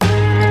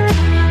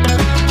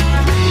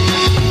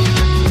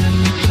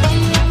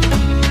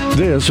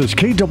This is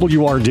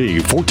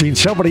KWRD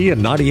 1470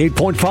 and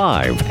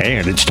 98.5,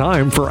 and it's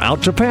time for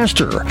Out to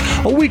Pasture,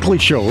 a weekly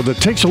show that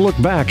takes a look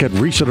back at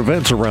recent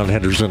events around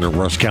Henderson and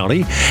Rusk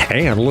County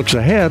and looks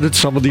ahead at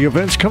some of the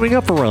events coming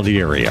up around the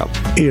area.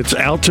 It's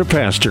Out to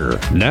Pasture.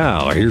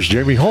 Now, here's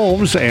Jamie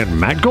Holmes and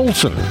Matt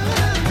Golson.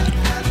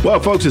 Well,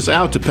 folks, it's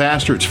Out to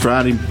Pasture. It's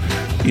Friday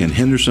in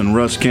Henderson,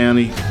 Rusk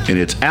County, and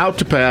it's Out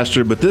to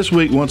Pasture. But this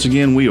week, once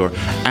again, we are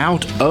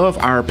out of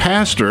our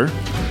pasture.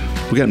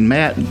 We got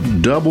Matt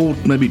double,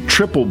 maybe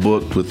triple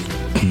booked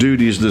with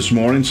duties this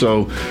morning,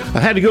 so I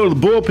had to go to the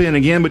bullpen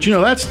again. But, you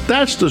know, that's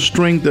the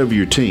strength of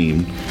your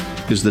team,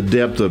 is the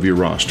depth of your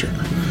roster.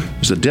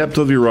 It's the depth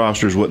of your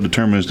roster is what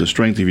determines the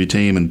strength of your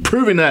team. And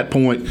proving that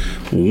point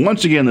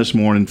once again this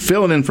morning,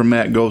 filling in for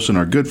Matt Golson,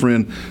 our good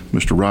friend,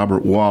 Mr.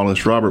 Robert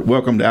Wallace. Robert,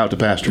 welcome to Out to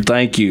Pasture.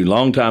 Thank you.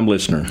 Long-time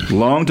listener.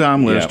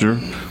 Long-time listener.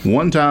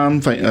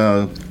 One-time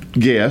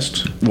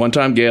guest.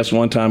 One-time guest,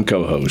 one-time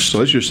co-host. So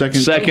that's your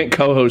second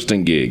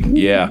co-hosting gig.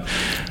 Yeah.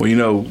 Well, you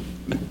know,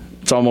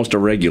 it's almost a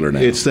regular now.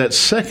 It's that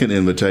second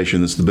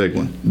invitation that's the big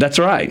one. That's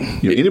right.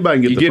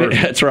 Anybody can get the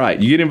first. That's right.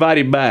 You get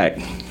invited back.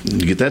 You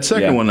get that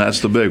second one,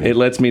 that's the big one. It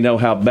lets me know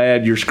how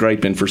bad you're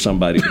scraping for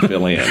somebody to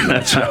fill in.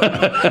 That's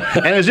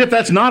and as if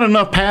that's not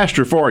enough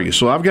pasture for you.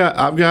 So I've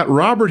got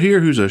Robert here,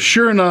 who's a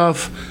sure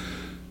enough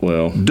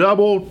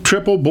double,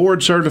 triple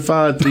board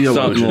certified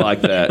theologian.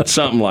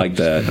 Something like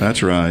that.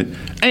 That's right.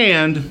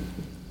 And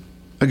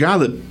a guy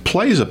that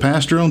plays a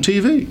pastor on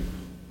TV.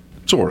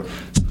 Sort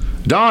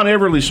of. Don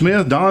Everly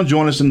Smith. Don,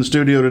 join us in the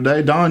studio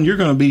today. Don, you're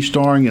going to be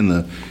starring in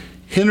the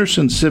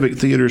Henderson Civic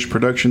Theater's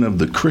production of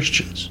The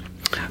Christians.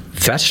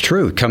 That's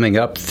true. Coming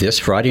up this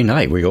Friday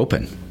night, we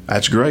open.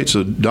 That's great.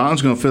 So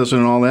Don's going to fill us in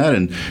on all that.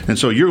 And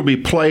so you'll be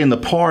playing the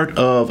part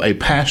of a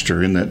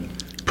pastor in that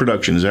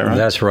production. Is that right?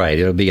 That's right.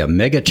 It'll be a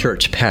mega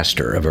church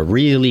pastor of a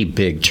really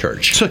big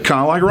church. So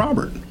kind of like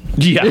Robert.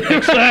 Yeah,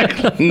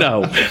 exactly.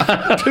 No.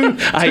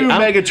 two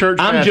mega church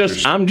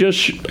pastors. I'm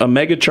just a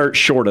mega church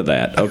short of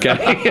that, okay?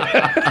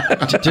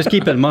 Just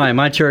keep in mind,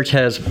 my church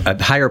has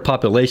a higher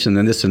population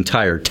than this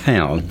entire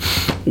town.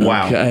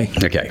 Wow.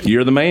 Okay.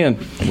 You're the man.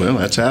 Well,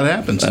 that's how it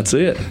happens. That's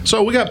it.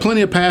 So we got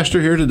plenty of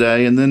pastor here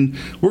today, and then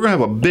we're going to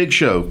have a big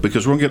show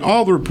because we're going to get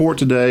all the report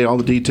today, all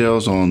the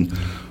details on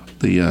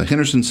the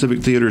Henderson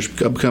Civic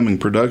Theater's upcoming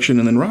production.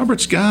 And then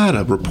Robert's got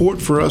a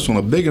report for us on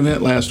a big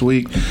event last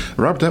week.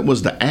 Robert, that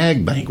was the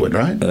Ag Banquet,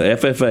 right? The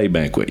FFA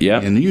Banquet, yeah.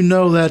 And you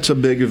know that's a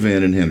big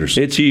event in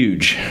Henderson. It's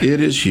huge.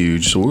 It is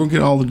huge. So we're going to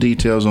get all the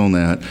details on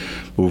that.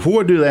 But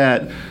before we do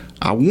that,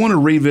 I want to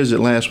revisit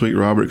last week,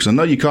 Robert, because I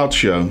know you caught the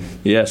show.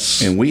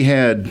 Yes. And we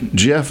had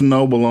Jeff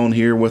Noble on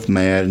here with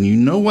Matt. And you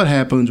know what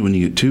happens when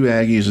you get two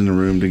Aggies in the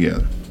room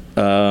together.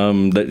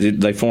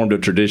 They formed a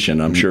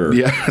tradition, I'm sure.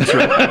 Yeah, that's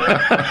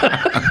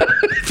right.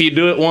 If you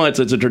do it once,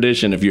 it's a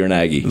tradition if you're an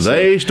Aggie.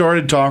 They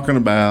started talking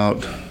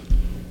about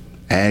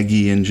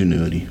Aggie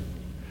ingenuity.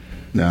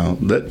 Now,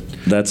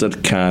 that's a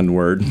kind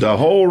word. The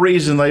whole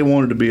reason they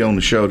wanted to be on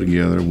the show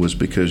together was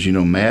because, you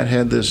know, Matt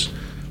had this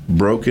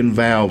broken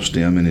valve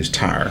stem in his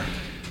tire.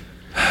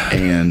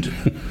 And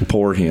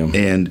poor him.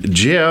 And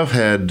Jeff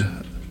had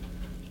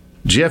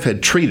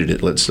treated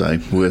it, let's say,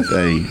 with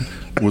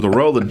a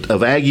roll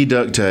of Aggie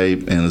duct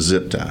tape and a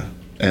zip tie.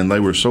 And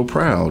they were so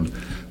proud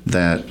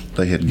that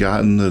they had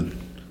gotten the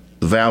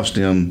valve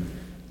stem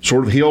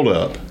sort of healed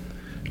up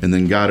and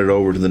then got it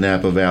over to the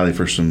Napa Valley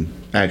for some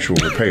actual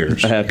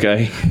repairs.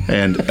 Okay.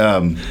 And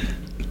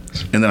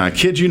then I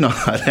kid you not,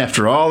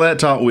 after all that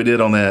talk we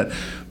did on that,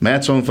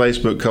 Matt's on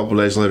Facebook a couple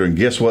of days later, and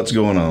guess what's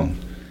going on?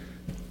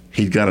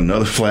 He's got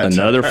another flat.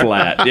 Another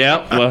flat.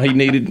 Yeah. Well, he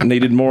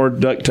needed more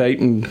duct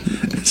tape and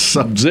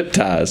some zip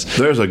ties.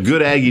 There's a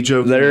good Aggie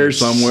joke there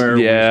somewhere.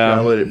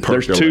 Yeah.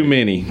 There's too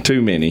many.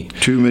 Too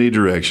many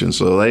directions.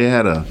 So they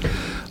had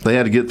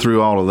to get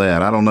through all of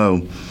that. I don't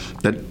know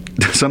that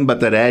something about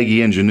that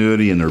Aggie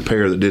ingenuity and the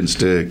repair that didn't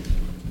stick.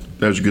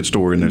 That was a good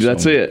story in there.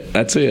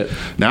 That's it.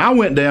 Now I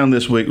went down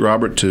this week,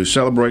 Robert, to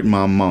celebrate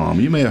my mom.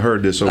 You may have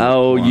heard this.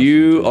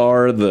 You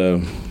are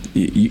the.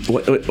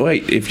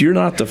 Wait, if you're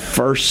not the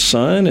first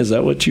son, is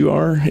that what you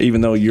are? Even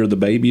though you're the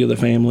baby of the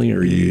family,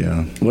 or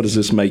yeah, what does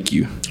this make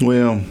you?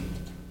 Well,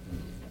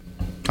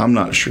 I'm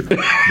not sure,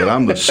 but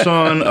I'm the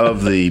son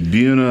of the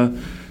Buna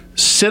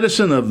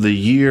Citizen of the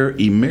Year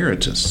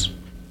Emeritus.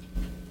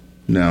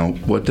 Now,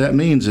 what that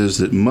means is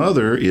that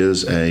mother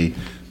is a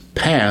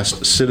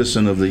past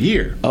Citizen of the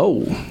Year.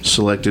 Oh,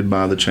 selected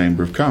by the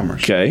Chamber of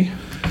Commerce. Okay,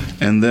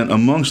 and then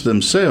amongst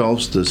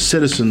themselves, the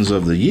Citizens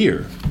of the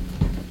Year.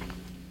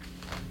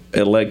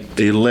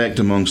 Elect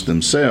amongst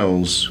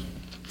themselves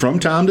from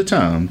time to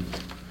time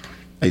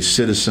a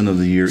Citizen of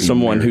the Year,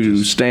 someone emeritus,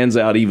 who stands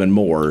out even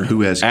more, who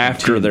has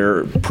after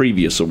their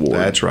previous award.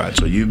 That's right.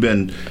 So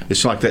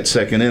it's like that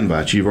second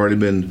invite. You've already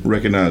been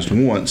recognized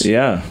once,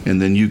 yeah,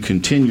 and then you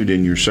continued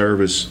in your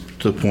service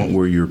to the point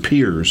where your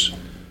peers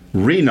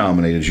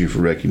renominated you for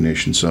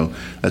recognition. So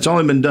that's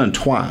only been done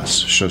twice.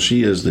 So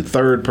she is the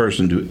third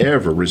person to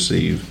ever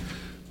receive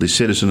the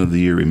Citizen of the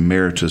Year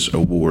Emeritus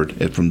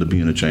Award from the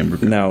Buna Chamber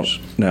of Commerce.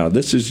 Now,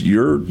 this is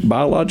your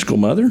biological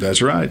mother?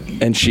 That's right.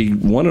 And she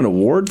won an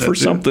award for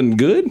something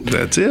good?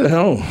 That's it.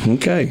 Oh,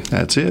 okay.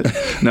 That's it.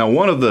 Now,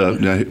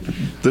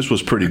 this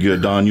was pretty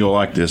good, Don. You'll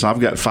like this. I've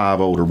got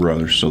 5 older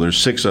brothers, so there's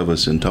 6 of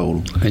us in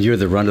total. And you're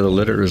the run of the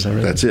litter, is that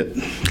right? That's it.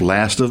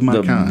 Last of my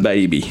The kind.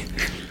 baby.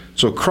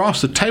 So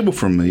across the table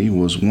from me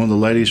was one of the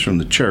ladies from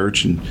the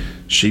church, and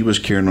she was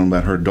carrying on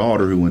about her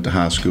daughter who went to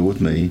high school with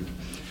me,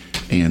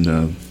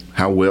 and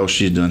how well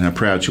she'd done, how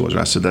proud she was.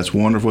 I said, "That's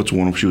wonderful. It's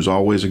wonderful." She was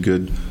always a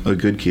good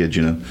kid,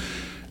 you know.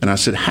 And I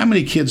said, "How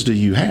many kids do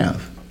you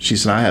have?" She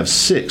said, "I have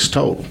 6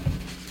 total."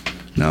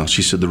 Now,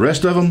 she said, "The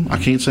rest of them I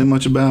can't say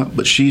much about,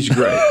 but she's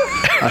great."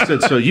 I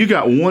said, "So you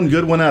got one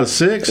good one out of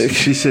 6?"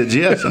 She said,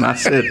 "Yes." And I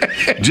said,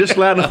 just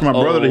loud enough for my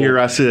brother to hear,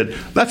 I said,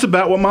 "That's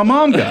about what my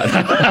mom got."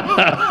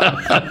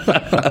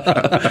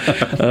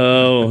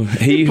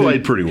 He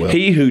played pretty well.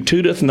 He who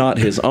tooteth not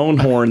his own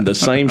horn, the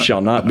same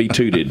shall not be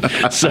tooted.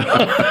 So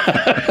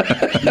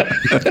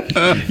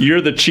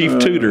you're the chief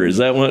tutor. Is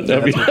that what?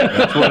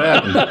 That's what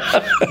happened.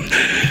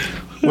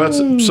 Well,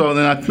 so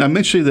then I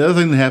mentioned the other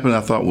thing that happened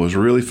I thought was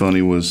really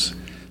funny was,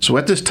 so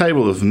at this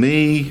table of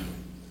me,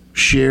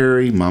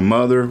 Sherry, my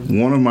mother,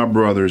 one of my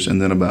brothers,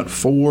 and then about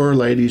 4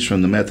 ladies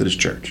from the Methodist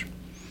Church.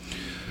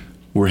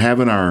 We're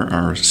having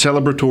our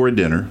celebratory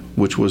dinner,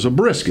 which was a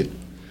brisket.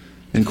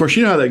 And, of course,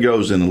 you know how that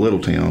goes in a little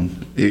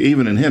town,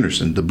 even in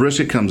Henderson. The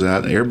brisket comes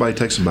out, and everybody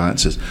takes a bite and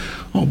says,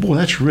 "Oh, boy,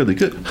 that's really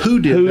good. Who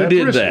did that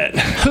brisket?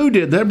 Who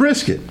did that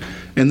brisket?"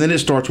 And then it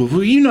starts with,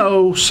 "Well, you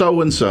know,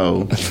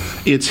 so-and-so.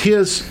 It's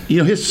his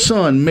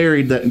son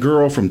married that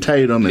girl from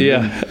Tatum,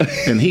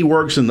 and he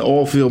works in the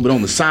oil field, but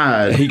on the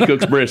side, he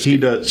cooks brisket." He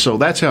does. So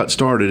that's how it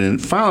started. And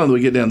finally,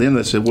 we get down to the end,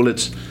 they said, "Well,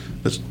 it's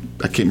I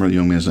can't remember the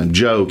young man's name,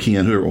 Joe,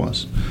 Ken, whoever it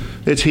was.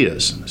 It's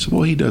his." I said,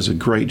 "Well, he does a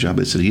great job."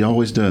 They said, "He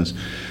always does."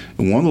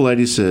 And one of the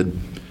ladies said,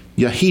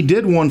 "Yeah, he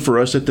did one for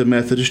us at the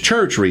Methodist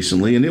Church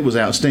recently, and it was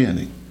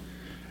outstanding."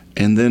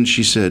 And then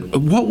she said,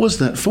 "What was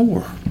that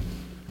for?"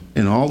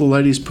 And all the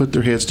ladies put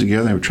their heads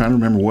together. They were trying to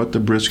remember what the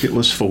brisket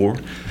was for.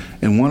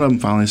 And one of them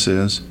finally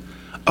says,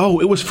 "Oh,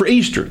 it was for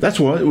Easter. That's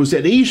what. It was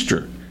at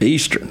Easter.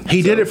 Easter.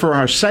 He did it for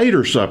our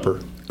Seder supper."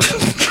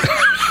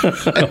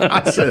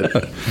 I said,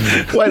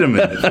 wait a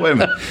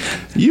minute.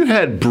 You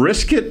had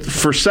brisket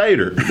for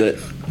Seder.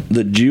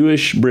 The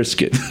Jewish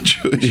brisket.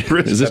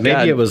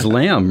 Maybe it was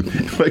lamb.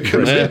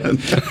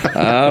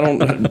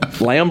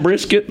 Lamb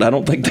brisket? I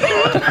don't think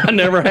I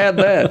never had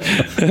that.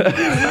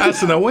 I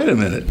said, "Now, wait a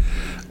minute.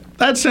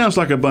 That sounds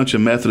like a bunch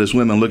of Methodist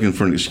women looking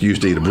for an excuse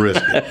to eat a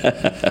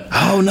brisket."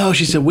 "Oh, no,"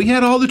 she said, "we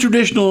had all the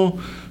traditional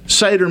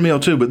Seder meal,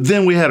 too, but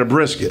then we had a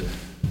brisket."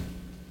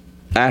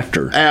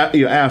 After.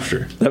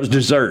 After. That was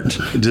dessert.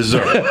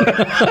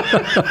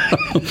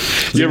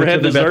 You ever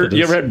had dessert? Methodist.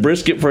 You ever had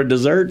brisket for a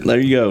dessert? There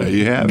you go. There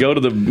you have. Go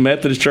to the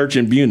Methodist Church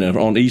in Buna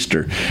on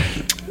Easter.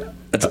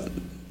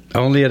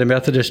 Only at a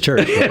Methodist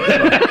church.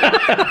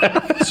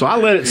 So I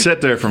let it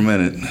sit there for a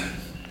minute.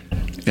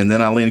 And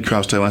then I leaned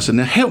across the table. I said,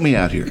 "Now help me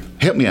out here.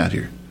 Help me out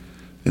here."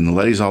 And the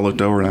ladies all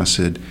looked over and I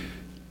said,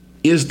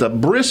 "Is the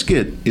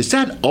brisket, is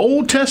that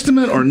Old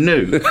Testament or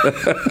New?"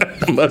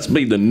 Must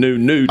be the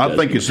new I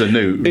think it's the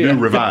new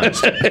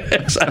revised.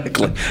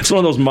 Exactly. It's one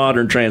of those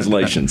modern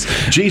translations.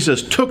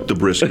 Jesus took the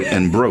brisket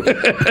and broke it.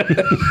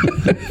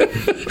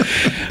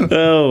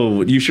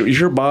 Oh, you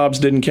sure Bob's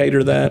didn't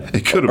cater that?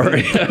 It could have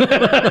been.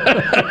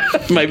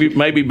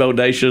 maybe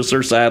Bodacious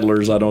or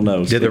Sadler's. I don't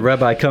know. Did the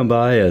rabbi come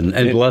by and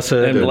bless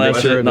it? And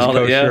bless it and all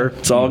that? Yeah, kosher?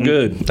 it's all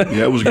good.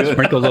 Yeah, it was good.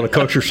 Sprinkle a little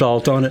kosher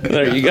salt on it.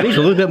 There you go. Needs a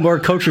little bit more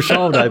kosher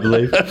salt, I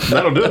believe.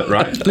 That'll do it,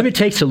 right? Let me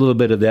taste a little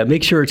bit of that.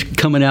 Make sure it's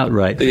coming out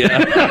right. Yeah.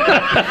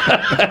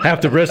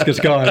 Half the brisket's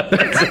gone.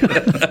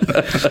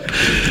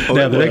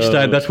 Now, the next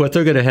time, that's what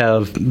they're going to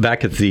have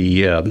back at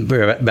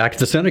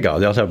the synagogue.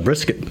 They'll have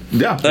brisket.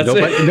 Yeah.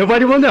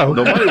 Nobody will know.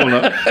 Nobody will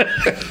know.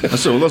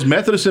 So those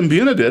Methodists in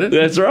Buna did it.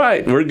 That's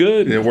right. We're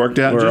good. It worked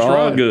out We're just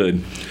all right.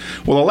 good.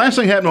 Well, the last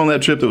thing happened on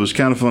that trip that was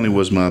kind of funny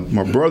was my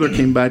brother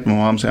came back to my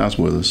mom's house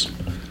with us.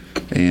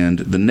 And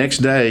the next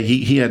day,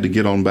 he had to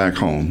get on back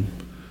home.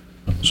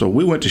 So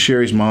we went to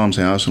Sherry's mom's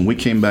house, and we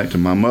came back to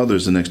my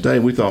mother's the next day.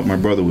 We thought my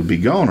brother would be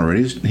gone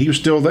already. He was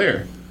still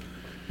there.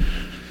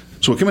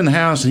 So we come in the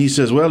house, and he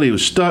says, well, he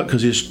was stuck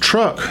because his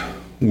truck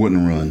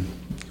wouldn't run.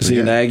 Is he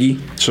an Aggie?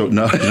 So,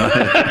 no.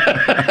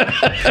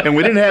 And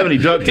we didn't have any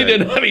duct tape. He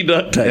didn't have any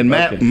duct tape. And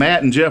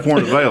Matt and Jeff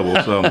weren't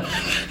available. So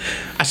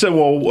I said,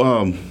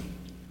 well,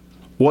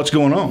 what's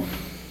going on?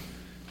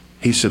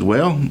 He said,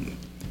 well,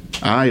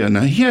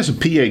 now he has a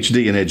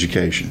PhD in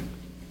education.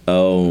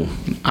 Oh.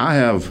 I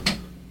have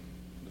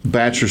a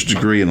bachelor's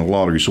degree and a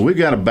law degree. So we've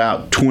got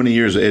about 20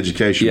 years of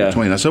education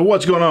between. I said,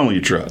 what's going on with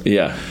your truck?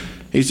 Yeah.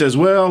 He says,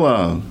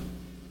 well,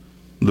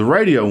 the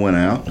radio went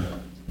out,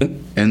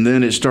 and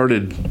then it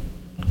started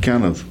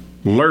kind of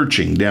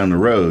lurching down the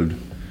road.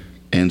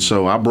 And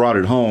so I brought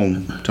it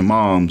home to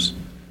Mom's,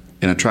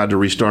 and I tried to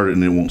restart it,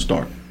 and it won't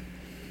start.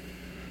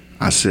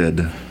 I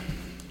said,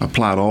 I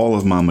applied all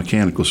of my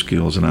mechanical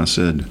skills, and I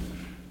said,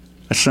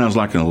 that sounds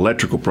like an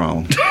electrical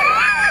problem.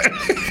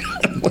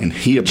 And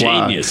he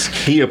applied. Genius.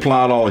 He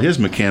applied all his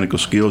mechanical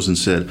skills and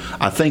said,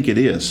 "I think it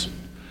is."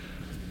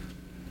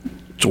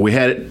 So we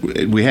had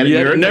it. We had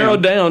it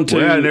narrowed down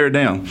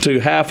to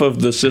half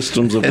of the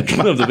systems of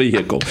the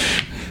vehicle.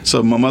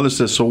 So my mother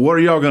says, "So what are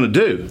y'all going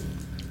to do?"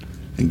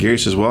 And Gary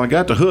says, "Well, I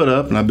got the hood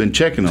up and I've been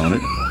checking on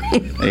it,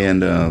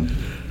 and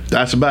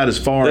that's about as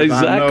far as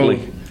I know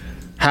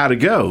how to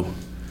go."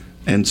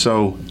 And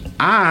so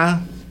I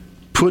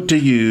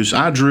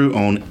drew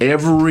on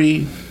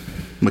every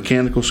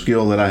mechanical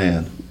skill that I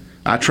had.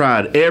 I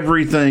tried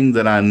everything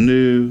that I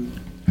knew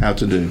how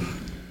to do.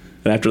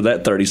 And after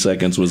that 30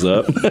 seconds was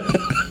up.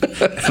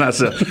 And I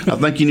said, "I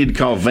think you need to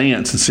call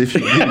Vance and see if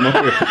you can get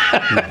more."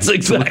 That's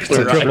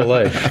exactly right.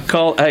 AAA.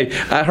 Hey,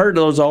 I heard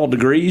those all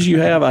degrees you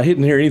have. I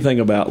didn't hear anything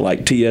about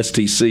like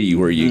TSTC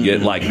where you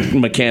get like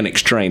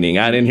mechanics training.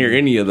 I didn't hear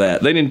any of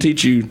that. They didn't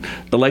teach you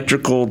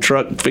electrical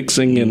truck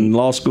fixing in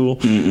law school.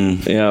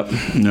 Yep.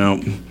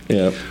 No.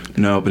 Yep.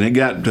 No, but it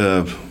got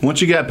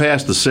once you got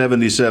past the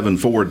 '77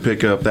 Ford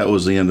pickup, that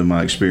was the end of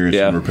my experience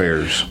in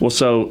repairs. Well,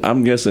 so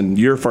I'm guessing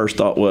your first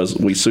thought was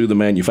we sue the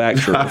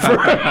manufacturer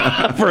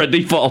for a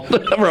default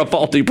for a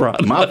faulty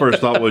product. My first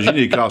thought was you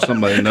need to call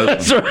somebody who knows.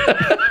 That's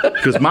right.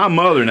 Because my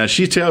mother, now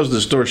she tells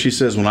the story. She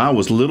says when I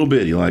was little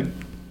bitty, like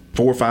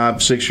 4,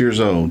 5, 6 years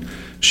old,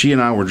 she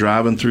and I were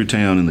driving through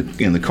town,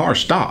 and the car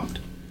stopped,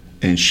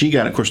 and she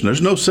got. Of course,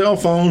 there's no cell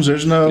phones.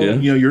 There's no,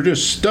 you're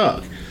just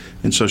stuck.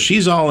 And so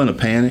she's all in a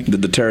panic.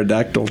 Did the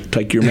pterodactyl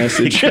take your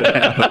message?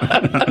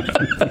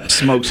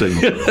 Smoke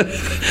signal.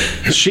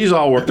 She's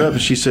all worked up,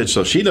 and she said,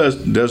 so she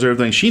does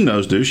everything she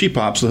knows to do. She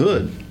pops the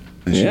hood,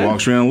 and she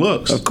walks around and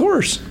looks. Of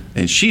course.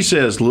 And she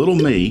says, little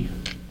me,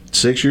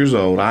 6 years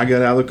old, I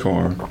got out of the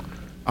car.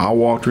 I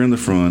walked her in the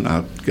front.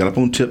 I got up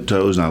on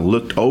tiptoes, and I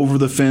looked over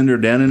the fender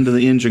down into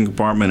the engine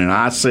compartment, and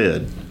I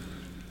said,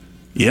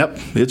 "Yep,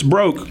 it's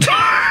broke."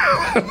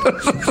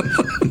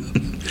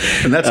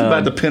 And that's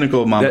about the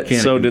pinnacle of my mechanical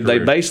So did career.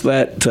 they base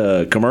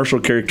that commercial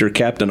character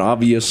Captain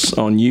Obvious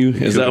on you?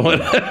 Is that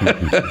what?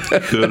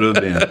 Could have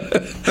been.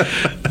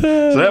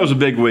 So that was a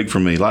big week for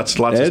me. Lots of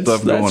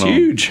stuff going on. That's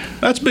huge.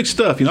 That's big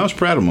stuff. I was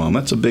proud of Mom.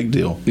 That's a big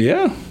deal.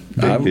 Yeah.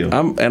 Big deal.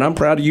 I'm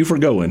proud of you for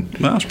going.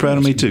 Well, I was proud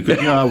of me too.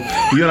 'Cause,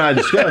 you and I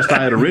discussed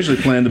I had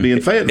originally planned to be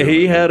in Fayetteville.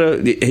 He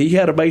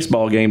had a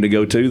baseball game to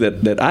go to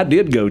that I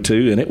did go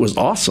to, and it was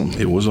awesome.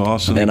 It was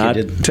awesome. And I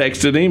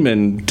texted him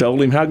and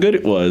told him how good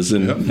it was,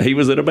 and he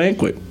was at a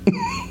banquet.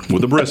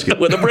 With a brisket.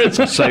 With a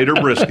brisket. Seder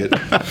brisket.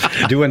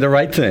 Doing the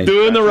right thing.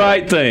 Doing the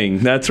right thing.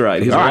 That's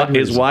right.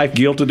 His wife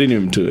guilted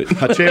him to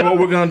it. I tell you what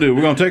we're going to do.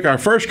 We're going to take our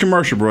first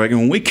commercial break, and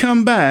when we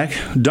come back,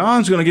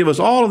 Don's going to give us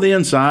all of the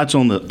insights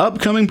on the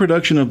upcoming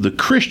production of The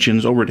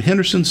Christians over at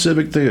Henderson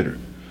Civic Theater.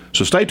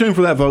 So stay tuned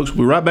for that, folks.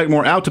 We'll be right back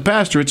more Out to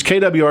Pastor. It's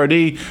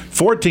KWRD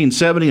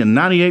 1470 and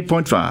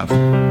 98.5.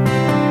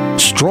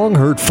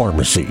 Stronghurt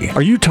Pharmacy.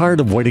 Are you tired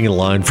of waiting in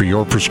line for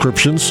your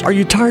prescriptions? Are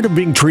you tired of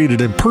being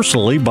treated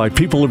impersonally by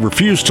people who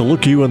refuse to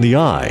look you in the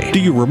eye? Do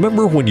you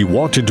remember when you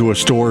walked into a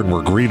store and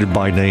were greeted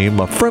by name,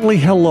 a friendly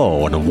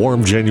hello, and a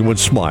warm, genuine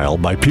smile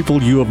by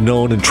people you have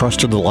known and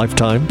trusted a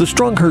lifetime? The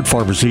Stronghurt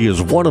Pharmacy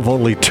is one of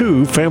only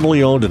 2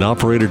 family-owned and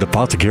operated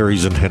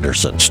apothecaries in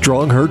Henderson.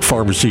 Stronghurt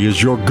Pharmacy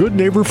is your good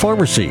neighbor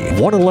pharmacy.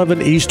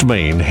 111 East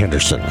Main,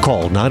 Henderson.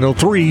 Call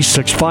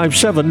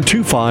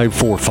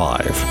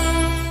 903-657-2545.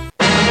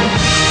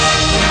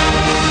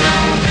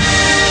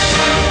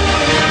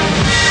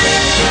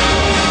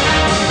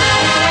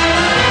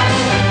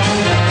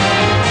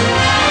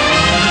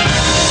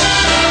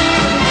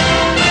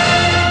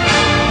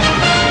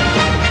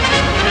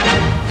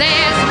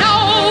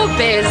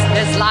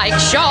 Like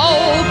show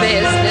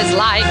business,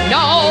 like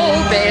no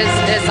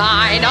business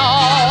I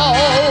know.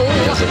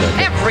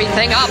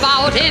 Everything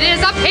about it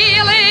is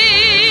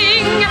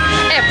appealing.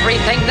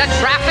 Everything the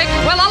traffic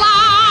will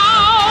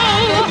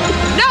allow.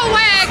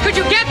 Nowhere could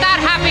you get that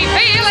happy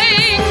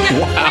feeling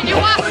when you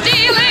are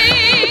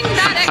stealing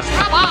that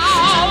extra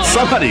bow.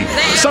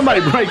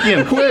 Somebody break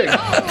in quick.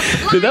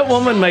 Did that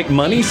woman make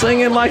money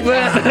singing like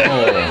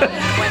that?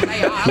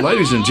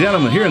 Ladies and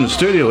gentlemen, here in the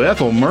studio,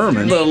 Ethel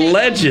Merman. The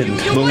legend.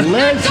 The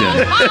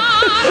legend.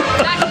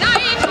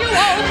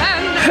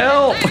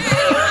 Help.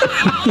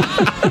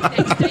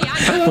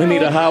 We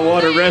need a high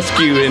water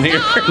rescue in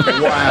here.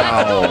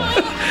 Wow.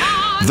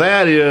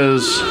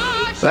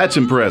 That's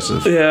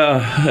impressive.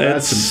 Yeah,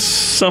 that's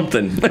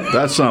something.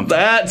 That's something.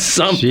 That's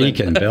something. She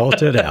can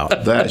belt it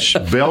out.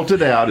 Belt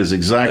it out is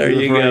exactly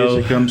the phrase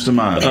that comes to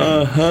mind.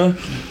 Uh-huh.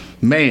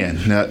 Man,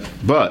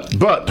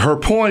 but her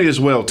point is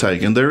well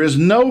taken. There is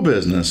no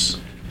business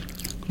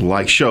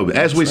like show.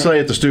 As we say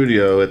at the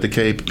studio at the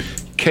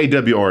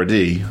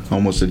KWRD,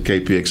 almost said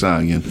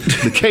KPXI again.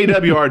 The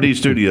KWRD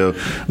studio,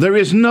 there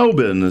is no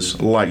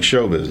business like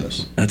show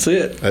business. That's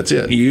it. That's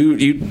it.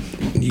 You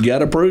got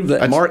to prove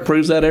that. Mark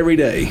proves that every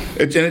day.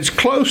 And it's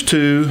close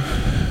to,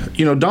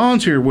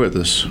 Don's here with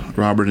us,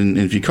 Robert, and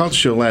if you caught the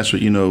show last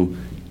week,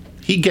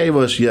 he gave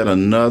us yet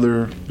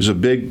another. It was a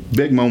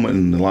big moment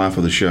in the life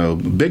of the show, a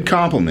big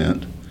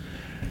compliment,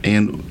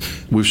 and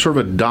we've sort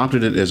of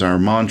adopted it as our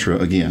mantra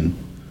again.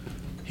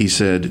 he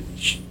said,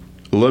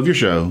 love your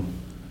show.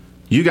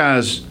 You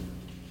guys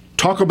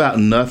talk about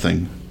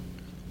nothing,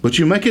 but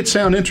you make it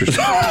sound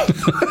interesting.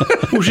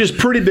 Which is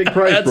pretty big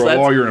praise for a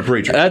lawyer and a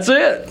preacher. That's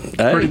it.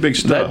 Pretty big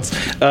stuff.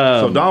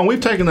 So, Don,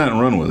 we've taken that and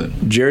run with it.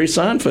 Jerry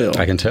Seinfeld.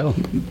 I can tell.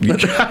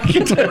 I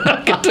can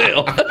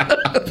tell.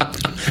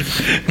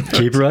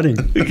 Keep running.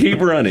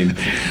 Keep running.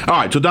 All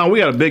right, so, Don, we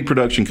got a big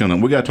production coming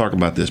up. We got to talk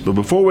about this. But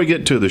before we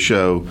get to the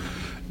show,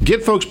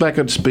 get folks back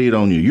up to speed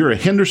on you. You're a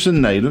Henderson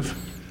native.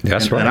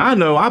 That's right. And I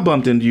know I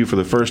bumped into you for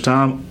the first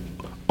time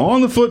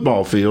on the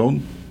football field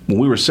when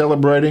we were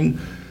celebrating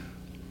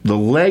the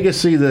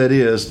legacy that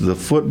is the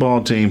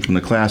football team from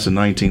the class of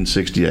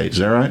 1968. Is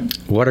that right?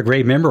 What a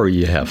great memory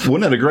you have.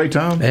 Wasn't that a great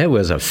time? It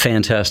was a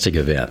fantastic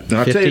event.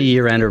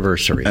 50-year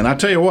anniversary. And I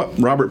tell you what,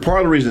 Robert, part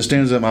of the reason it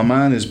stands out in my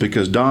mind is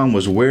because Don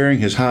was wearing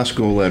his high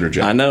school letter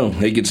jacket. I know.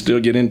 He could still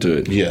get into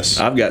it. Yes.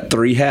 I've got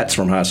 3 hats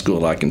from high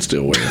school I can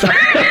still wear.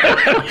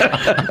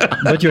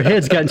 But your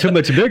head's gotten so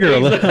much bigger.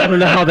 I don't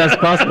know how that's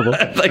possible.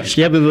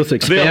 You have those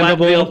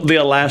expandable. The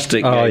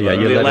elastic. Oh, yeah.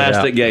 The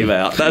elastic gave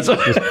out. That's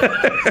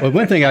Well,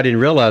 one thing I didn't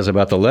realize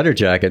about the letter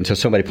jacket until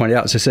somebody pointed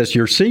out, it says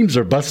your seams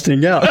are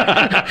busting out.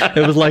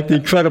 It was like the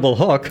Incredible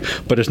Hulk,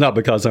 but it's not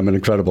because I'm an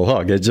Incredible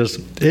Hulk.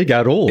 It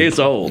got old. It's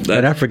old.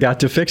 And I forgot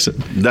to fix it.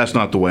 That's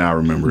not the way I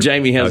remember it.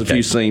 Jamie has a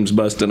few seams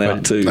busting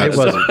out, too. It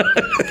wasn't.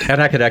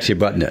 And I could actually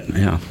button it.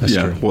 Yeah, that's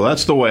true. Well,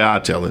 that's the way I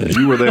tell it.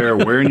 You were there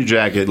wearing your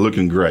jacket,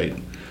 looking great.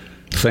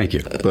 Thank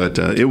you. But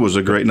it was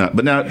a great night.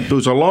 But now, it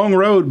was a long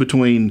road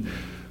between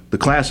the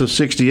class of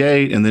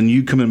 68 and then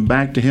you coming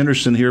back to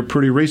Henderson here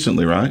pretty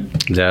recently, right?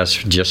 That's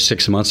just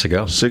 6 months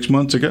ago. 6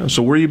 months ago.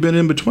 So where you been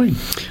in between?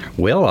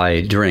 Well,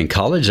 during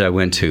college, I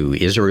went to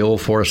Israel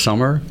for a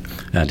summer.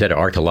 I did an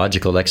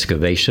archaeological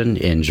excavation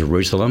in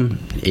Jerusalem,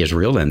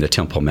 Israel, and the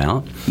Temple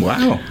Mount.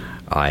 Wow.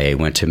 I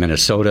went to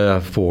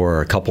Minnesota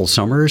for a couple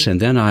summers, and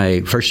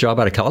then first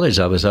job out of college,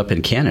 I was up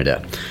in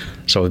Canada.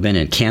 So I've been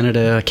in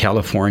Canada,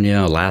 California,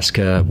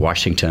 Alaska,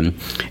 Washington,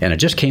 and I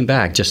just came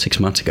back just 6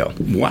 months ago.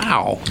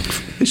 Wow.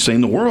 He's seen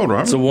the world,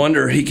 right? It's a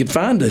wonder he could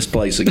find this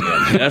place again.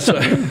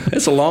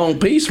 It's a long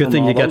piece. Good from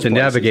thing all you got those the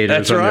places. navigators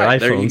That's on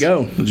right. your iPhones. There you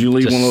go. Did you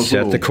leave Just one of those set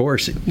little, the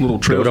course. little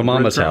trails Go to of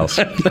Mama's house.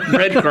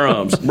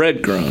 Breadcrumbs.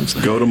 Breadcrumbs.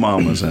 Go to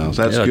Mama's house.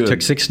 That's good. It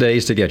took 6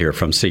 days to get here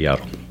from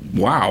Seattle.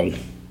 Wow.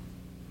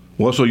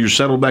 Well, so you're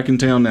settled back in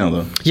town now,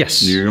 though?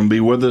 Yes. You're going to be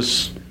with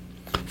us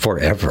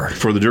Forever.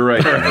 for the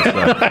duration. That's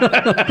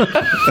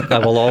right. I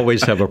will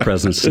always have a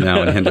presence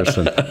now in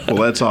Henderson. Well,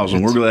 that's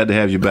awesome. We're glad to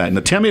have you back.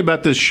 Now, tell me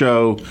about this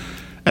show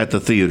at the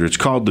theater. It's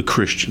called The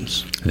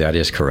Christians. That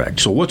is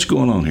correct. So what's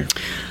going on here?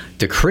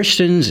 The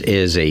Christians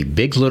is a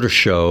big little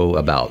show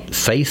about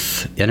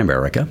faith in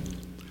America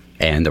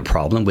and the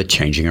problem with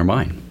changing our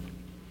mind.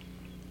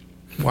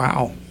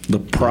 Wow. The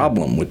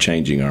problem with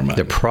changing our mind.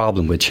 The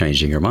problem with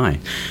changing your mind.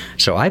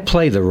 So I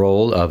play the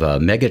role of a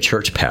mega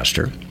church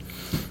pastor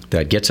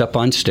that gets up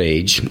on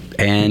stage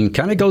and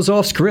kind of goes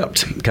off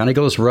script, kind of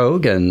goes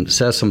rogue and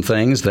says some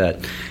things that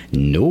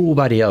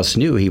nobody else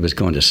knew he was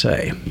going to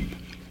say,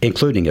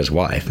 including his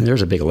wife.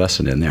 There's a big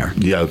lesson in there.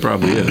 Yeah, it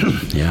probably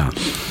is. Yeah.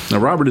 Now,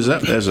 Robert, is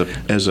that as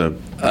a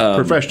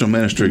professional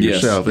minister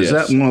yourself? Is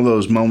that one of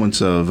those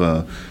moments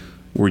of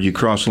where you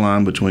cross the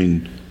line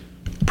between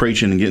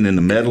preaching and getting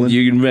into meddling?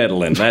 You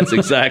meddling. That's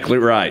exactly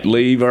right.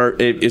 Leave her.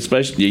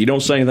 Especially, you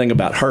don't say anything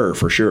about her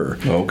for sure.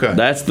 Okay.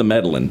 That's the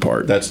meddling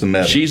part. That's the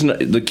meddling. She's not,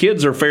 the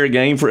kids are fair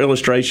game for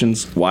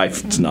illustrations.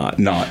 Wife's not.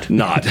 Not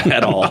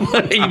at all.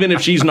 Even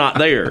if she's not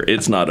there,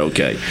 it's not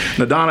okay.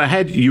 Now,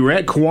 Donna, you were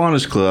at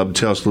Kiwanis Club.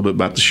 Tell us a little bit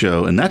about the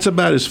show, and that's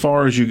about as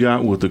far as you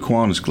got with the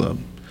Kiwanis Club.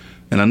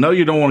 And I know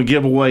you don't want to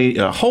give away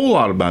a whole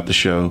lot about the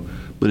show,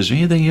 but is there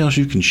anything else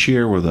you can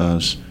share with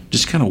us?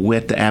 Just kind of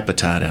whet the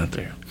appetite out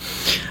there.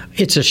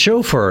 It's a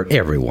show for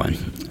everyone,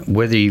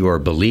 whether you are a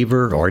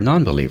believer or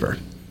non-believer.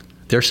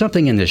 There's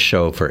something in this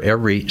show for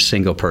every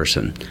single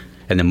person.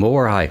 And the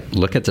more I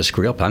look at the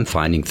script, I'm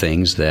finding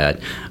things that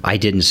I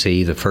didn't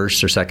see the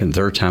first or second,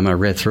 third time I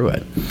read through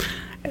it.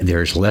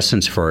 There's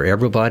lessons for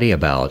everybody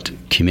about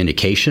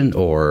communication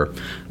or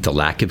the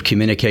lack of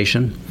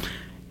communication.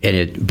 And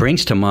it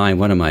brings to mind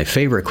one of my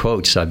favorite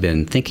quotes I've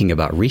been thinking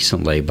about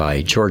recently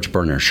by George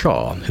Bernard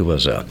Shaw, who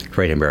was a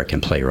great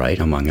American playwright,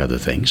 among other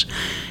things.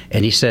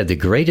 And he said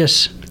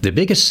the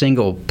biggest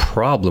single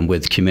problem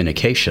with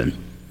communication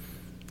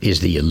is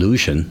the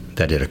illusion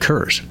that it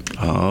occurs.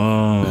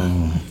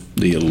 Oh,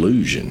 the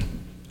illusion.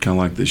 Kind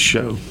of like this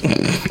show.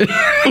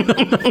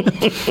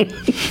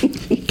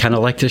 Kind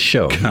of like this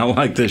show. Kind of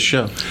like this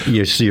show.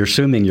 You're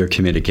assuming you're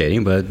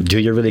communicating, but do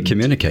you really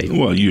communicate?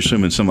 Well, you're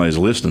assuming somebody's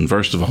listening,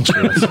 first of all.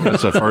 So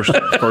that's a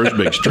first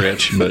big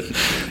stretch. But,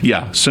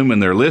 yeah,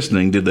 assuming they're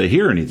listening, did they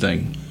hear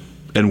anything?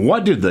 And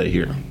what did they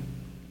hear?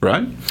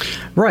 Right?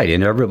 Right,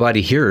 and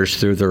everybody hears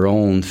through their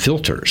own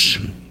filters.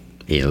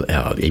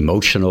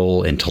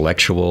 Emotional,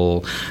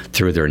 intellectual,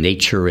 through their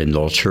nature and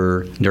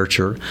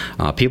nurture.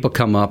 People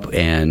come up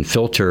and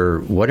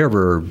filter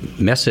whatever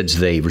message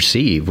they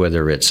receive,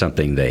 whether it's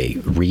something they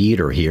read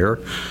or hear,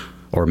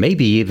 or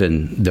maybe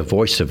even the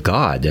voice of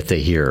God that they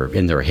hear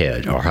in their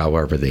head, or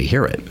however they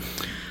hear it.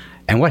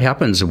 And what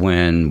happens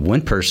when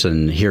one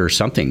person hears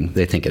something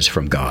they think is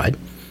from God,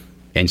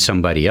 and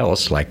somebody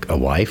else, like a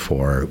wife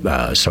or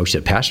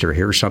associate pastor,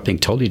 hears something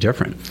totally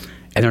different,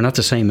 and they're not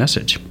the same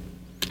message?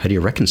 How do you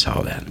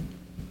reconcile that?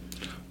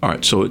 All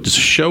right, so it's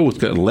a show with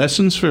got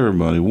lessons for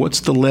everybody.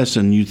 What's the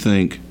lesson you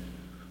think?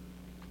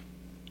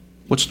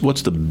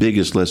 What's the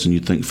biggest lesson you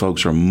think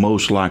folks are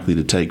most likely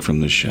to take from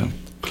this show?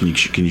 Can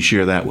you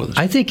share that with us?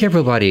 I think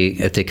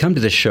everybody, if they come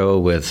to the show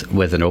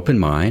with an open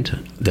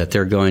mind, that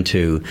they're going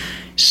to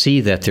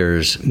see that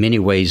there's many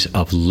ways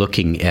of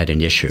looking at an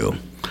issue.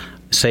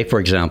 Say, for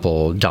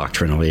example,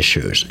 doctrinal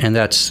issues. And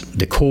that's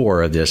the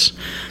core of this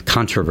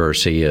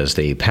controversy is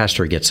the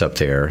pastor gets up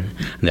there,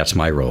 and that's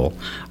my role,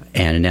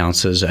 and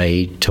announces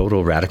a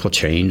total radical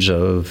change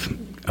of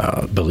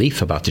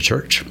belief about the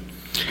church.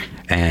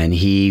 And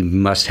he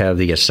must have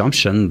the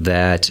assumption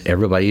that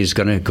everybody's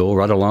going to go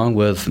right along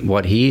with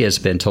what he has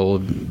been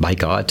told by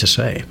God to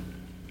say.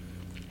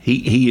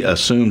 He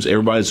assumes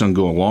everybody's going to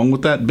go along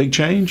with that big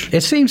change?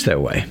 It seems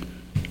that way.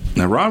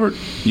 Now, Robert,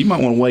 you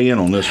might want to weigh in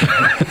on this one.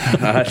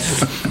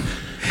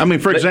 I mean,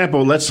 for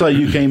example, let's say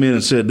you came in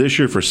and said, this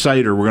year for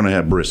Seder, we're going to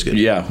have brisket.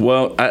 Yeah,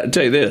 well, I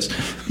tell you this.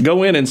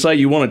 Go in and say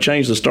you want to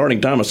change the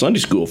starting time of Sunday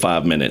school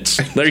 5 minutes.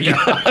 There you go.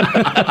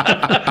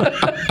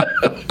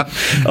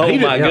 Oh,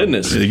 my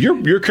goodness.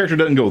 Your character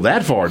doesn't go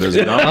that far, does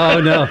it? Oh,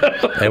 no.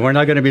 And we're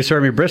not going to be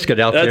serving brisket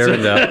out there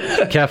in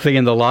the cafe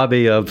in the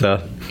lobby of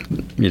the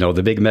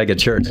big mega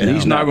church. And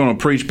he's not going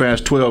to preach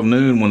past 12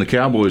 noon when the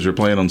Cowboys are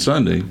playing on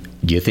Sunday.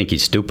 Do you think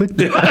he's stupid?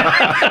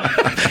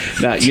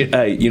 Now,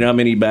 you know how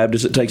many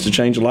Baptists it takes to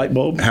change a light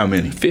bulb? How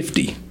many?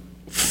 50.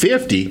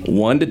 50?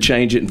 1 to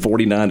change it and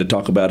 49 to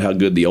talk about how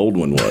good the old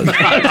one was.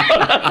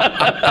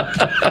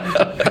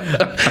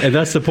 And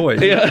that's the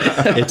point. Yeah.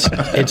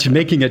 It's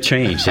making a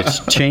change.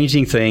 It's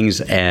changing things,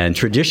 and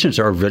traditions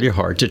are really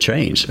hard to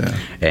change. Yeah.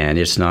 And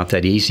it's not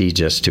that easy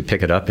just to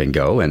pick it up and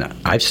go. And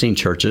I've seen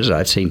churches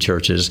that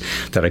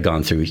have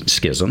gone through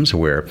schisms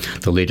where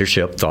the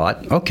leadership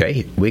thought,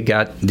 okay,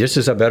 this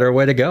is a better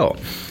way to go,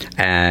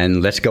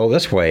 and let's go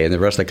this way. And the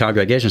rest of the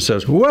congregation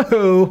says,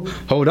 whoa,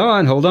 hold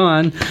on.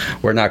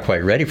 We're not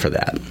quite ready for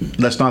that.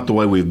 That's not the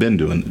way we've been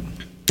doing it.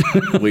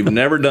 We've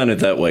never done it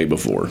that way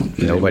before.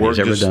 Nobody's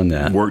ever done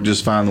that. Worked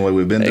just fine the way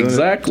we've been doing it.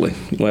 Exactly.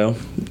 Well,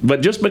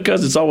 but just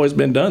because it's always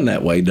been done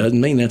that way doesn't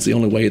mean that's the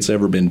only way it's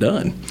ever been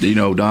done. You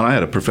know, Don, I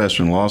had a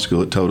professor in law school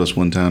that told us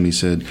one time, he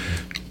said,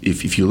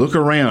 if you look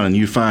around and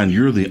you find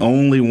you're the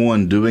only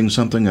one doing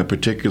something a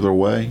particular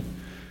way,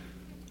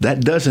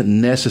 that doesn't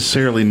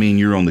necessarily mean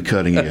you're on the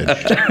cutting edge.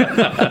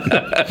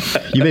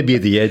 You may be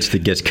at the edge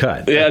that gets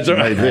cut. Yeah, that's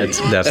right.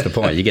 That's the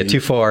point. You get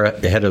too far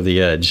ahead of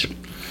the edge.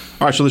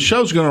 All right, so the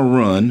show's going to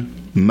run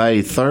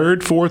May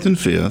 3rd, 4th, and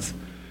 5th,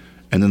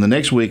 and then the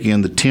next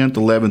weekend, the 10th,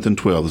 11th, and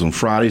 12th. It's on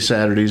Friday,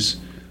 Saturdays.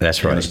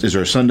 That's right. Is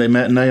there a Sunday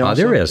matinee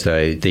also? There is.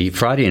 The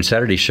Friday and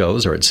Saturday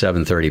shows are at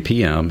 7:30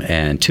 p.m.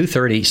 and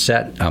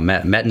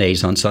 2:30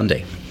 matinees on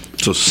Sunday.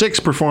 So 6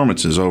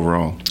 performances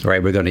overall.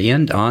 Right, we're going to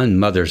end on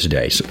Mother's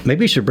Day. So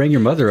maybe you should bring your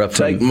mother up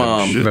from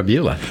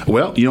Beulah.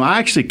 Well, I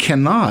actually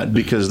cannot,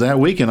 because that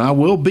weekend I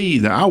will be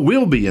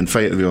in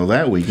Fayetteville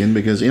that weekend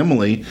because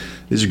Emily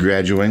is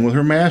graduating with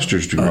her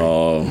master's degree.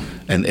 Oh,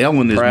 and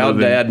Ellen is proud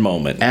moving dad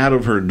moment out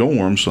of her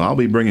dorm, so I'll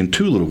be bringing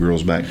 2 little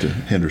girls back to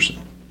Henderson.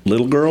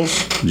 Little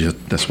girls? Yeah,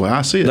 that's the way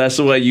I see it. That's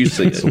the way you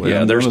see it.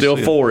 Yeah, there's still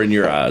 4 in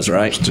your eyes,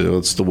 right?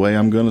 It's the way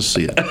I'm going to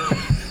see it.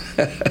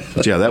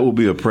 But yeah, that will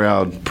be a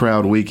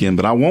proud weekend.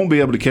 But I won't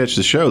be able to catch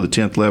the show the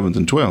 10th, 11th,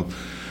 and 12th.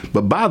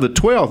 But by the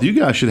 12th, you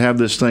guys should have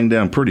this thing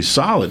down pretty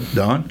solid,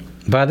 Don.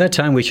 By that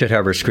time, we should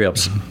have our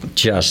scripts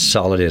just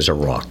solid as a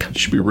rock.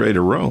 Should be ready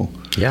to roll.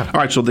 Yeah. All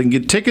right, so they can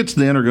get tickets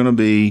then are going to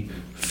be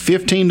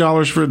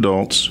 $15 for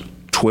adults,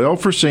 $12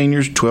 for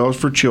seniors, $12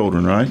 for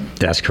children, right?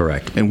 That's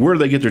correct. And where do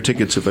they get their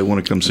tickets if they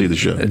want to come see the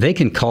show? They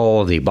can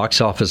call the box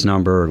office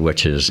number,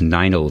 which is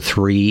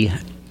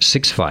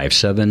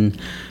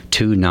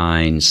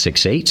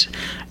 903-657-2968,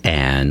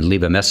 and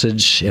leave a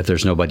message if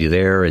there's nobody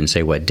there and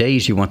say what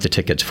days you want the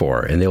tickets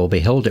for, and they will be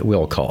held at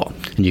will call,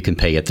 and you can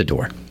pay at the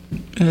door.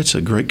 And it's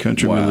a great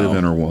country we live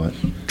in, or what?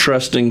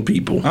 Trusting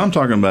people. I'm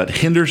talking about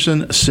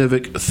Henderson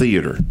Civic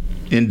Theater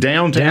in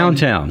downtown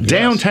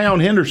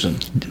Henderson.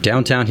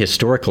 Downtown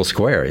Historical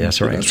Square, that's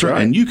right. That's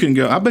right. And you can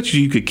go, I bet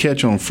you could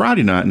catch on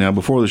Friday night now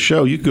before the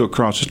show, you could go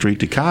across the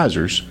street to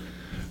Kaiser's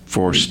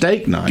for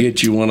steak night.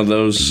 Get you one of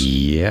those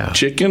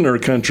chicken or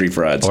country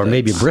fried steaks. Or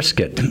maybe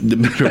brisket.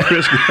 You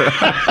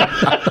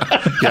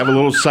have a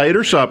little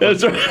Seder supper.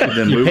 That's right. And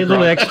then you pay a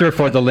little extra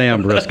for the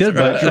lamb brisket,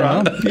 but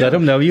let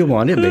them know you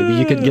want it. Maybe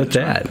you could get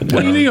that.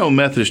 Well, you know,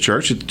 Methodist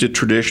Church, it's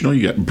traditional.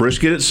 You got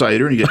brisket at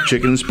Seder and you got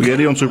chicken and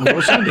spaghetti on Super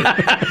Bowl Sunday.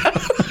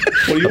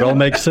 It all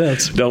makes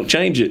sense. Don't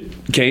change it.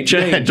 Can't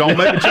change. Yeah, don't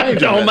make a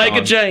change. Don't make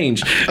a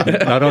change.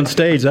 Not on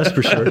stage, that's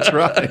for sure. That's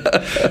right.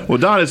 Well,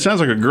 Don, it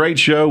sounds like a great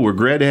show. We're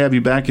glad to have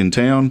you back in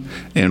town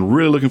and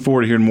really looking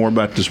forward to hearing more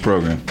about this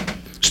program.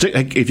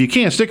 If you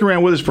can, stick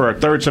around with us for our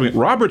third segment.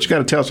 Robert's got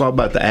to tell us all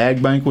about the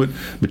Ag Banquet,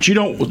 but you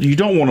don't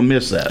want to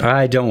miss that.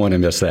 I don't want to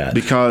miss that.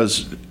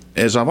 Because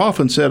as I've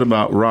often said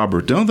about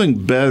Robert, the only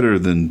thing better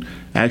than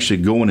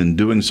actually going and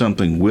doing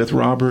something with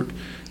Robert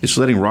is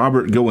letting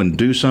Robert go and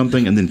do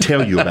something and then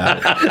tell you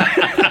about it.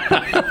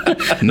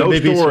 No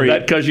story.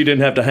 That because you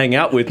didn't have to hang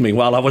out with me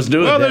while I was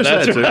doing that. There's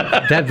that too.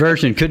 That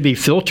version could be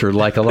filtered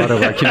like a lot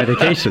of our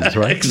communications,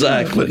 right?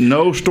 Exactly. But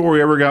no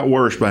story ever got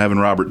worse by having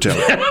Robert tell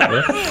it.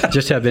 Yeah.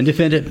 Just have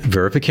independent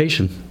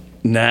verification.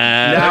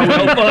 Nah,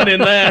 no fun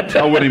in that.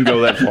 I wouldn't even go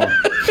that far.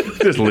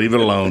 Just leave it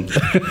alone.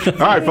 All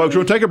right, folks,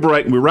 we'll take a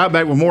break. We'll be right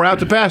back with more Out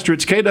to Pasture.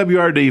 It's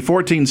KWRD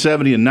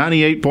 1470 and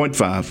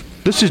 98.5.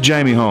 This is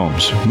Jamie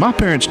Holmes. My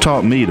parents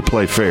taught me to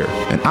play fair,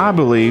 and I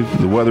believe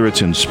that whether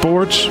it's in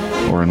sports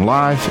or in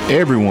life,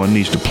 everyone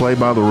needs to play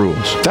by the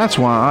rules. That's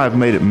why I've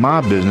made it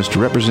my business to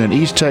represent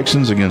East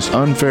Texans against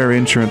unfair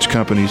insurance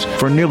companies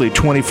for nearly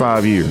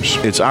 25 years.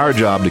 It's our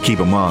job to keep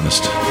them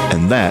honest,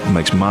 and that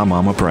makes my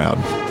mama proud.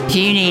 If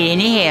you need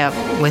any help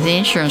with the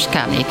insurance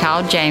company,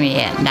 call Jamie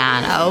at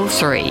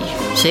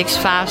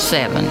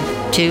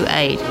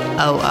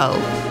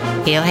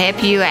 903-657-2800. He'll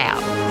help you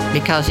out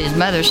because his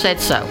mother said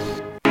so.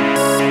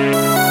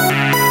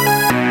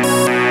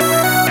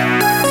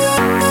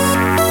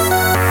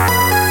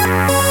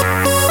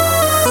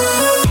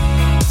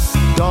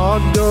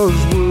 Dog goes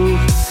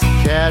woof,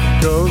 cat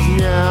goes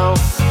meow,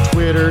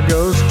 Twitter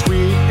goes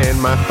tweet,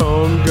 and my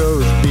phone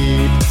goes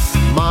beep.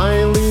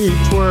 Miley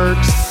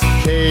twerks,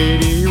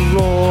 Katie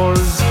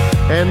roars,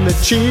 and the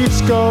Chiefs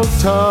go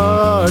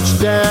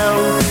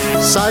touchdown.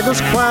 Cy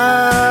goes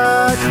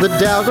quack, the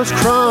Dow goes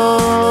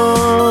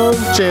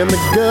crunch, and the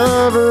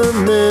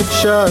government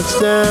shuts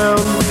down.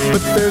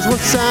 But there's one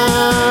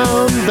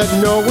sound that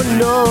no one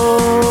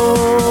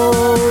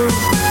knows.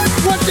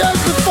 What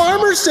does the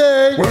farmer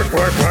say? Work,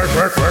 work, work,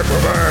 work, work, work,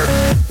 work.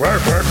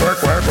 Work, work,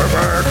 work, work, work,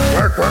 work.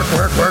 Work, work,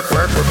 work, work,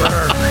 work,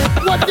 work.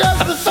 What does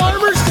the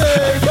farmer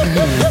say?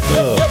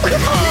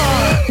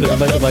 Doesn't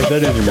make it like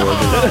that anymore,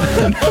 does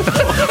it?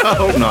 I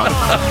hope not.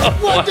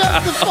 What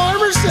does the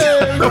farmer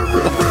say?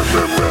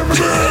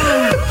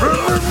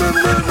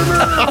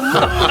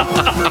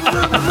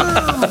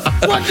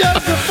 What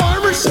does the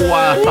farmer say?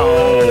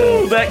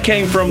 Wow. That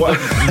came from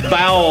the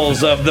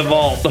bowels of the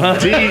vault, huh?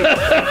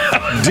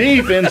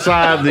 Deep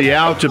inside the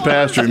Out to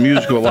Pasture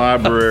Musical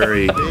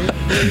Library,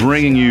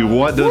 bringing you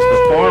What Does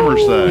the Farmer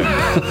Say?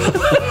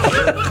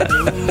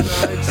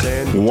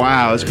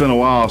 Wow, it's been a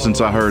while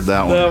since I heard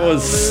that one. That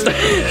was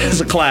it's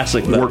a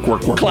classic. Though.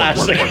 Work.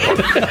 Classic.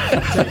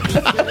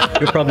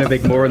 He'll probably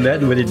make more than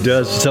that than what he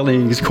does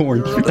selling his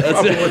corn.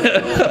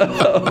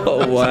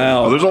 Oh,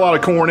 wow. Oh, there's a lot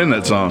of corn in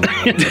that song.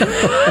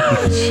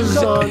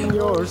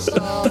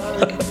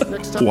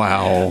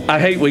 Wow. I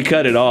hate we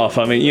cut it off.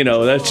 I mean,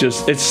 that's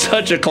just, it's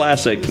such a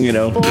classic, It made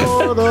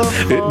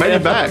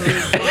it back.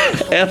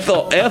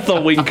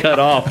 Ethel we can cut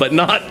off, but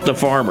not the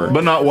farmer.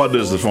 But not What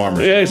Does the Farmer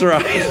Say? Yeah, that's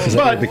right. Does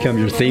that become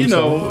your theme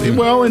song?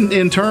 Well,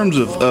 in terms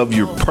of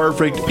your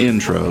perfect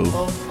intro,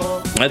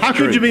 That's how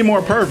true. could you be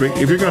more perfect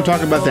if you're going to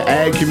talk about the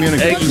ag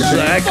communications?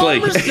 Exactly.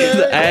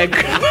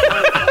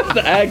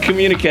 The ag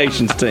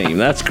communications team.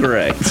 That's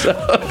correct.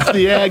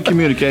 The ag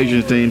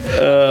communications team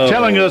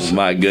telling us,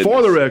 my goodness.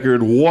 for the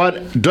record,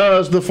 what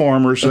does the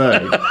farmer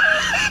say?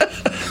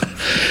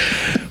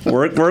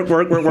 Work.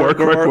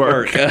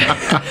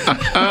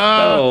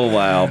 Oh,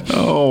 wow.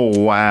 Oh,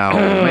 wow.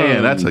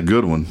 Man, that's a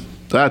good one.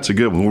 That's a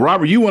good one. Well,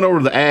 Robert, you went over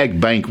to the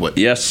Ag Banquet.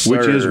 Yes, sir.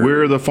 Which is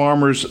where the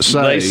farmers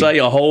say. They say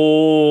a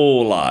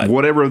whole lot.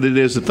 Whatever it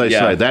is that they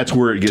say, that's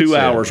where it gets 2 said.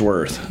 hours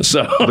worth.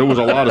 So There was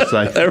a lot of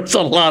saying. There was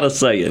a lot of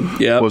saying.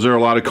 Yeah. Was there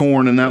a lot of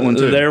corn in that one,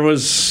 too? There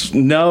was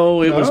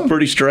it was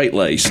pretty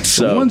straight-laced.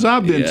 So, the ones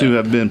I've been to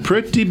have been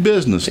pretty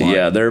businesslike.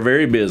 Yeah, they're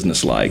very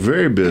businesslike.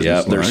 Very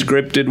businesslike. Yeah, they're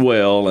scripted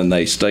well, and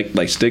they stick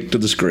to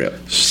the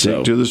script.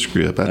 Stick to the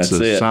script. That's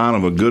the it. sign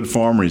of a good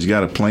farmer. He's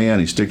got a plan.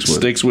 He sticks with it.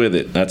 Sticks with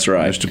it. That's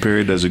right. Mr.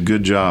 Perry does a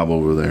good job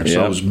over there. So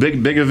Yep. it was a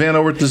big event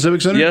over at the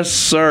Civic Center? Yes,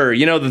 sir.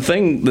 The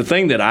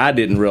thing that I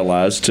didn't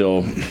realize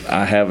till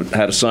I have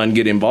had a son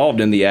get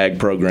involved in the ag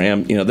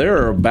program,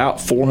 there are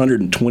about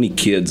 420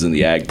 kids in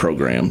the ag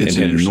program It's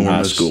in Henderson High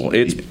enormous. School.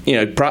 It's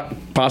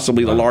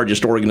possibly the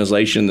largest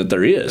organization that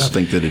there is. I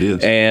think that it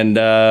is. And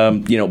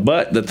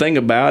but the thing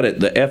about it,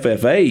 the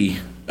FFA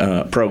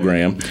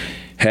program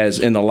has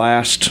in the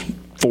last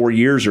 4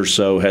 years or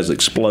so has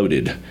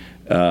exploded.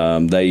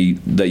 They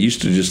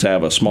used to just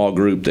have a small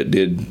group that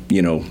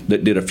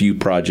did a few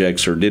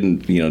projects or did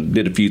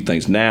a few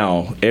things.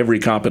 Now every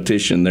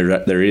competition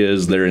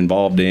they're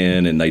involved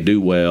in, and they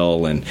do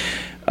well. And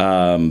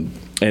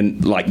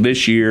like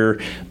this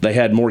year, they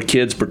had more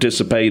kids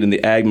participate in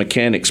the ag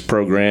mechanics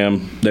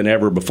program than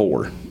ever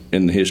before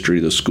in the history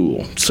of the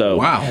school. So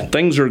wow.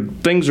 things are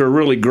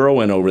really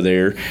growing over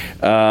there.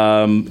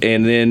 And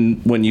then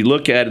when you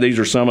look at it, these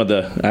are some of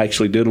I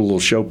actually did a little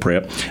show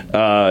prep.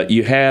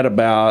 They had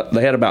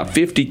about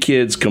 50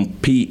 kids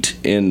compete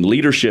in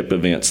leadership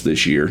events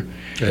this year.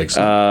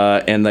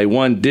 Excellent. And they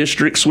won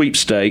district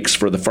sweepstakes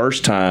for the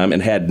first time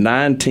and had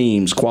 9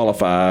 teams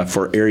qualify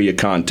for area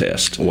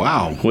contest.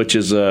 Wow. Which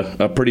is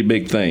a pretty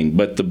big thing.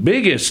 But the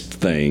biggest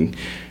thing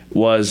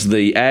was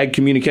the Ag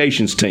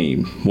Communications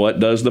team. What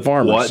does the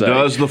farmer say?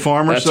 What does the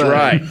farmer say? That's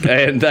right.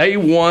 And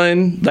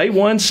they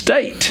won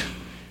state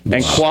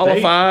and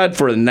qualified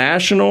for the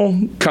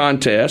national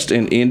contest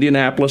in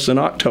Indianapolis in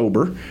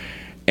October.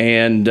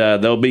 And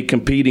they'll be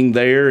competing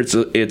there.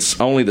 It's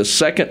only the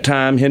second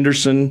time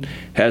Henderson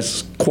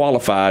has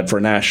qualified for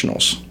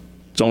nationals.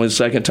 It's only the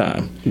second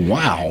time.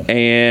 Wow.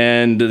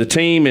 And the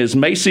team is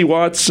Macy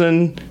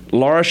Watson,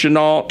 Laura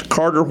Chenault,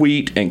 Carter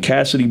Wheat, and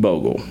Cassidy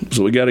Bogle.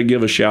 So we got to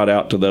give a shout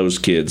out to those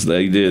kids.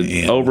 They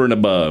did over and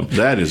above.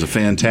 That is a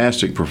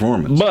fantastic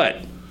performance.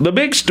 But the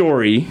big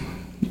story,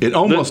 it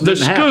almost the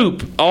didn't happen.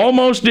 scoop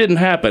almost didn't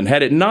happen.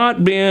 Had it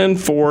not been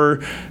for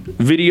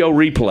video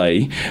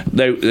replay,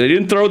 they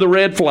didn't throw the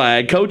red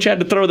flag. Coach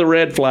had to throw the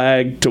red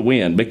flag to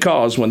win,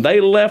 because when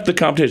they left the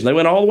competition, they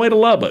went all the way to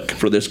Lubbock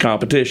for this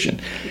competition.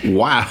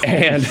 Wow.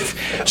 And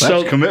that's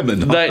so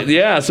commitment.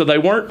 So they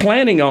weren't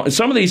planning on.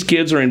 Some of these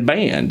kids are in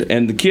band,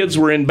 and the kids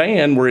were in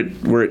band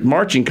were at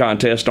marching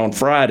contest on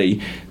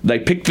Friday. They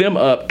picked them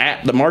up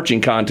at the marching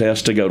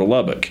contest to go to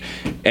Lubbock.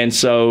 And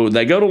so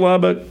they go to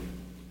Lubbock.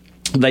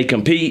 They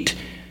compete.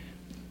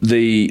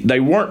 They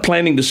weren't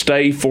planning to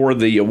stay for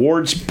the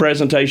awards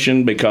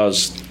presentation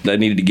because they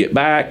needed to get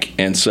back,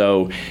 and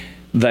so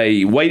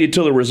they waited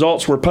till the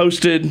results were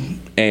posted,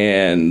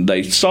 and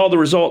they saw the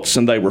results,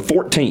 and they were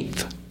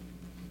 14th.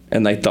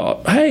 And they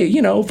thought, hey,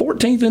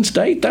 14th in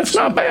state, that's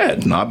not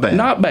bad. Not bad.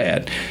 Not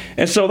bad.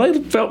 And so they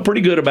felt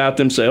pretty good about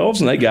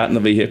themselves, and they got in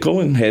the vehicle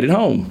and headed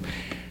home.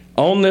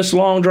 On this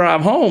long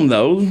drive home,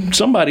 though,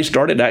 somebody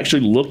started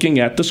actually looking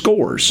at the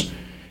scores.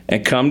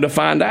 And come to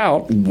find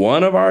out,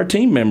 one of our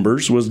team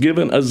members was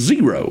given a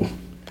 0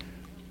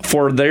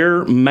 for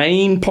their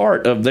main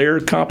part of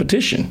their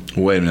competition.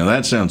 Wait a minute,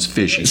 that sounds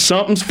fishy.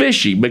 Something's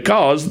fishy,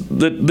 because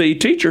the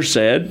teacher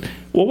said,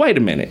 well, wait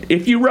a minute.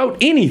 If you wrote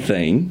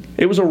anything,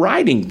 it was a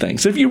writing thing.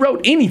 So if you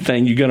wrote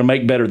anything, you're going to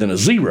make better than a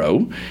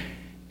 0.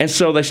 And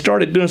so they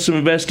started doing some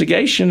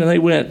investigation, and they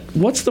went,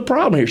 what's the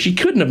problem here? She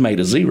couldn't have made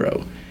a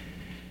 0.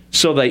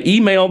 So they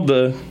emailed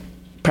the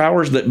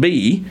powers that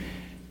be,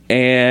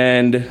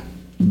 and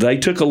they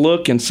took a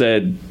look and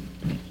said,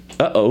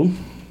 uh-oh,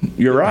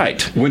 you're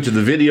right. Went to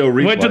the video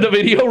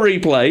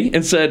replay.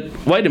 And said,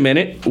 wait a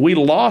minute, we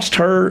lost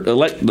her.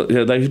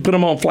 They put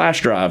them on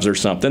flash drives or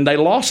something. They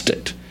lost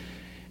it.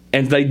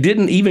 And they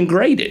didn't even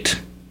grade it.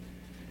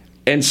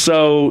 And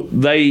so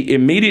they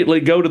immediately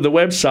go to the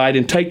website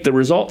and take the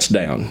results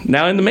down.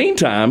 Now, in the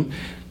meantime,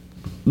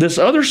 this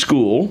other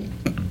school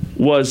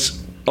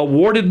was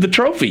awarded the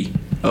trophy.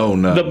 Oh,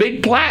 no. The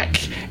big plaque,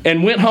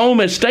 and went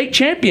home as state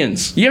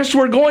champions. Yes,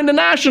 we're going to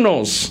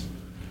nationals.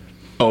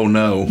 Oh,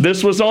 no.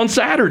 This was on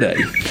Saturday.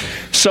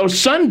 So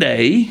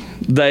Sunday,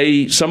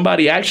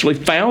 somebody actually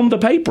found the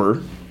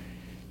paper,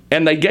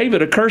 and they gave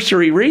it a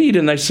cursory read,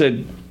 and they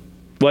said,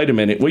 wait a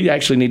minute, we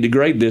actually need to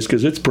grade this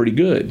because it's pretty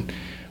good.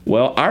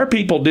 Well, our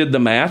people did the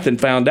math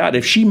and found out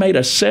if she made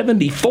a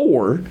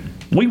 74,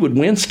 we would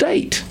win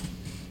state.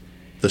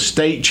 The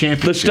state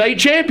championship. The state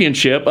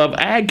championship of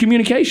Ag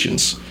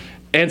Communications.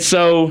 And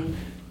so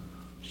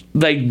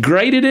they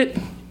graded it.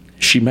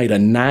 She made a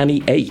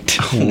 98.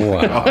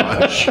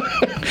 Wow.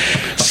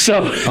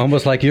 So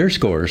almost like your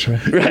scores, right?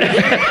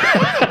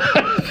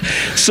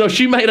 So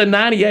she made a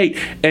 98,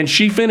 and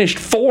she finished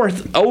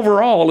 4th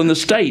overall in the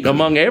state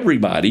among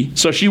everybody.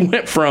 So she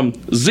went from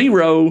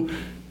 0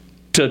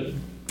 to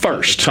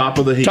first. Top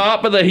of the heap.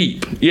 Top of the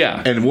heap,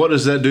 yeah. And what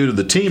does that do to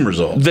the team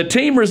result? The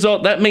team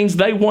result, that means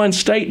they won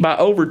state by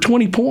over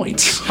 20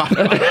 points.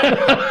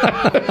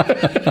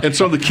 And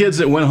so the kids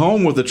that went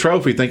home with the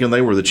trophy thinking they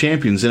were the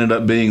champions ended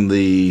up being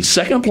the...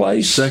 Second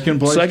place.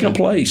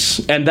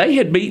 And they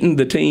had beaten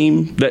the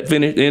team that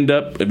ended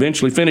up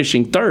eventually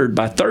finishing 3rd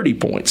by 30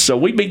 points. So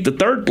we beat the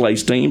 3rd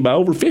place team by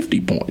over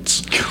 50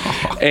 points.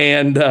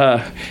 And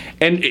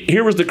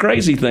here was the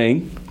crazy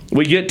thing.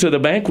 We get to the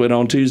banquet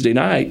on Tuesday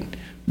night.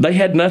 They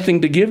had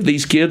nothing to give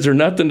these kids or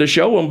nothing to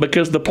show them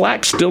because the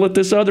plaque's still at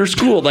this other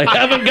school. They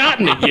haven't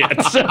gotten it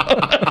yet. So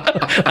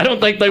I don't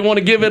think they want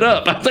to give it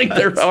up. I think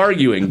they're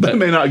arguing. But they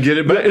may not get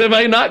it back. They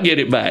may not get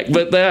it back.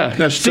 But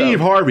now, Steve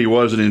Harvey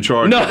wasn't in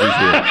charge of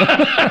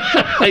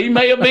this. He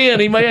may have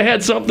been. He may have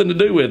had something to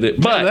do with it.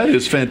 But that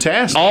is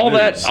fantastic. All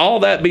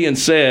that being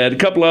said, a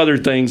couple other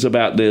things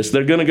about this.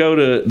 They're going to go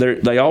to.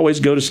 They always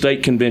go to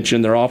state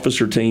convention. Their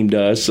officer team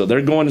does. So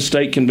they're going to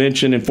state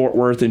convention in Fort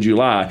Worth in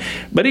July.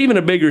 But even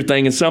a bigger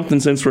thing, and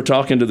something since we're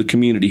talking to the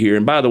community here.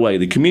 And by the way,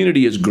 the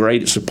community is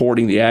great at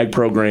supporting the ag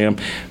program.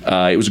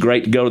 It was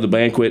great to go to the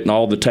banquet, and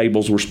all the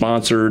tables were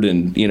sponsored,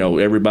 and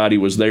everybody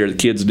was there. The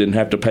kids didn't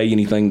have to pay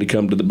anything to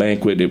come to the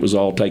banquet. It was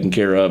all taken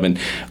care of. And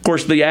of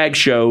course, the ag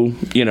show,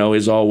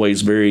 is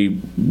always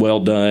very well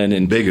done,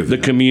 and big of the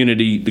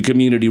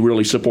community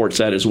really supports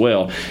that as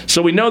well.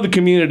 So we know the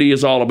community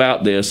is all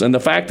about this, and the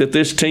fact that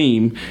this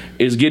team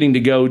is getting to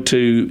go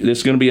to,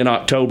 it's going to be in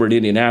October in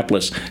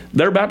Indianapolis.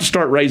 They're about to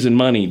start raising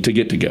money to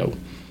get to go.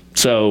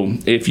 So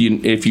if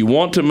you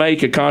want to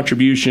make a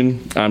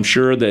contribution, I'm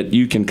sure that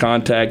you can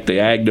contact the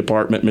Ag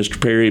Department,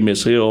 Mr. Perry,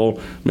 Ms. Hill,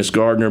 Ms.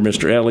 Gardner,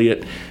 Mr.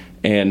 Elliott,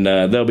 and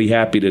they'll be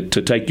happy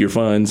to take your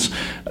funds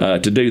to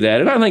do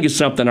that. And I think it's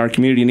something our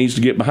community needs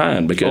to get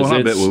behind because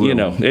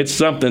it's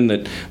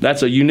something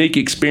that's a unique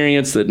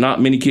experience that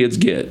not many kids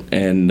get,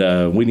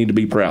 and we need to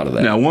be proud of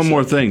that. Now, one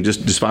more thing,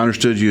 just if I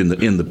understood you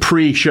in the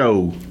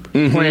pre-show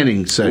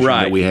planning session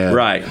that we had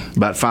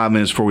about 5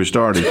 minutes before we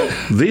started,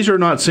 these are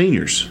not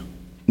seniors.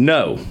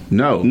 No.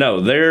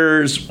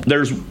 There's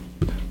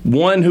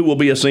one who will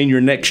be a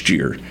senior next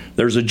year.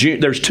 There's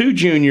 2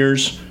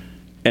 juniors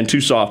and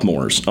 2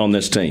 sophomores on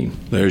this team.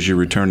 There's your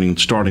returning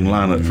starting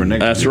lineup for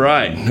next year. That's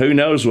right. Who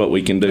knows what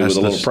we can do with a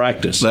little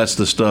practice. That's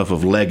the stuff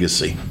of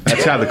legacy.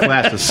 That's how the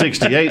class of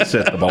 68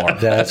 set the bar.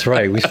 That's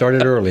right. We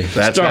started early.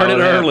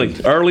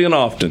 Early and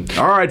often.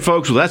 All right,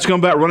 folks. Well, that's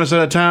going to about run us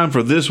out of time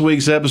for this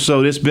week's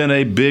episode. It's been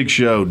a big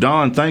show.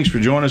 Don, thanks for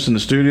joining us in the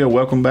studio.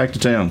 Welcome back to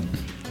town.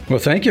 Well,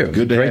 thank you.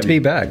 Great to be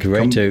back.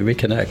 Great to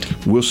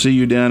reconnect. We'll see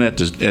you down at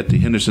the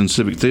Henderson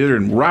Civic Theater.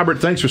 And Robert,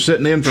 thanks for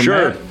sitting in for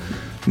Matt.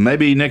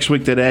 Maybe next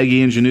week that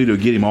Aggie ingenuity will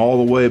get him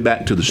all the way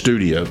back to the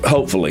studio.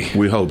 Hopefully.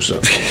 We hope so.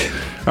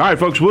 All right,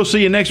 folks, we'll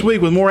see you next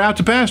week with more Out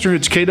to Pasture.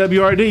 It's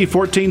KWRD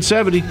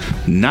 1470,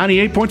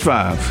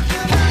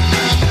 98.5.